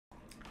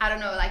I don't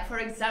know, like for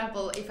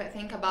example, if I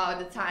think about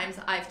the times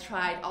I've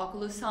tried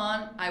Oculus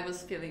on, I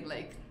was feeling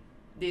like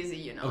dizzy,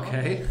 you know.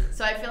 Okay.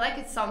 So I feel like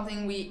it's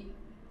something we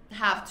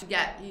have to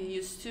get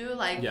used to.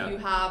 Like you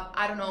have,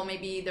 I don't know,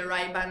 maybe the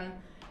Ray-Ban,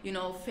 you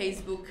know,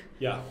 Facebook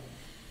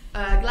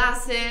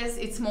glasses.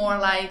 It's more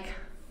like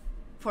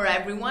for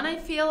everyone, I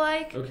feel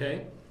like.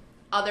 Okay.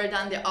 Other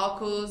than the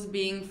Oculus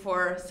being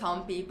for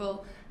some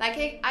people.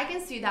 Like I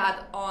can see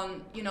that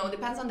on, you know,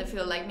 depends on the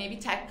field, like maybe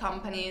tech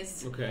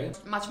companies,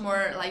 much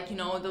more like, you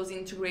know, those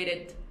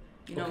integrated,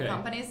 you know,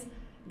 companies,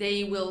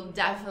 they will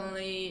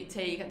definitely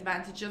take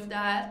advantage of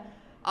that,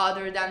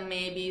 other than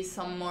maybe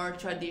some more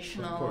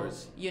traditional,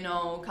 you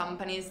know,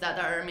 companies that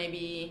are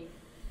maybe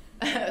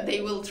they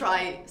will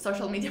try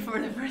social media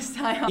for the first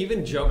time.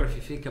 Even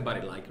geography, think about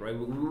it, like, right?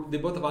 The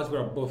both of us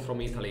were both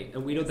from Italy,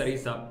 and we know that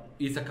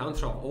it's a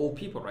country of all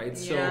people, right?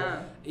 So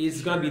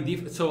it's gonna be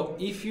different. So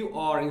if you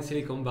are in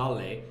Silicon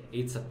Valley,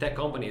 it's a tech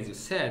company, as you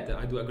said.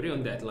 I do agree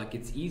on that. Like,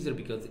 it's easier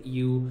because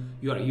you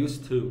are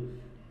used to.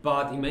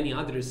 But in many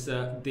others,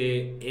 the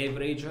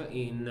average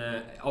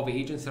of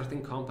age in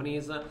certain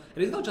companies, and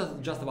it's not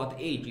just about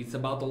age. It's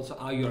about also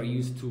how you are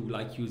used to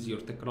like use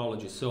your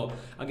technology. So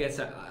I guess.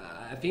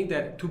 I think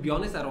that, to be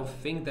honest, I don't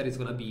think that it's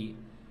going to be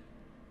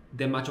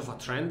that much of a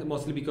trend,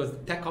 mostly because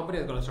tech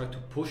companies are going to try to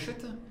push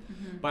it,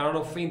 but I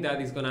don't think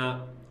that it's going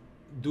to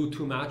do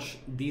too much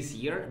this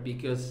year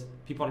because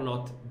people are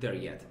not there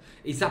yet.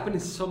 It's happening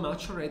so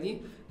much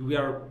already. We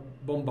are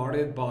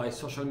bombarded by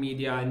social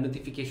media and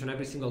notification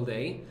every single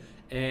day,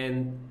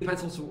 and it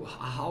depends also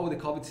how the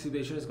COVID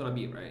situation is going to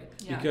be, right?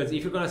 Because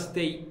if you're going to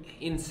stay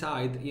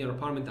inside in your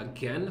apartment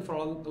again for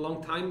a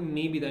long time,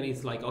 maybe then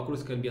it's like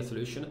Oculus can be a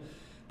solution.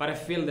 But I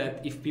feel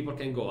that if people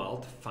can go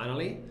out,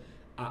 finally,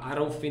 I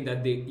don't think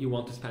that you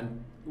want to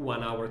spend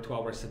 1 hour, 2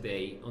 hours a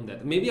day on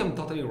that. Maybe I'm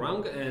totally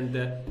wrong, and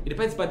it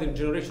depends by the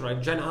generation,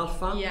 right? Gen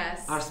Alpha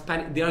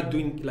they are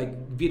doing like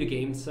video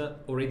games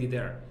already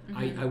there.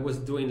 I was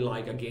doing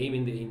like a game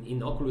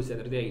in Oculus the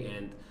other day,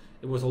 and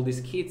it was all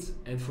these kids,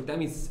 and for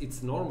them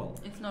it's normal.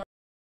 It's normal.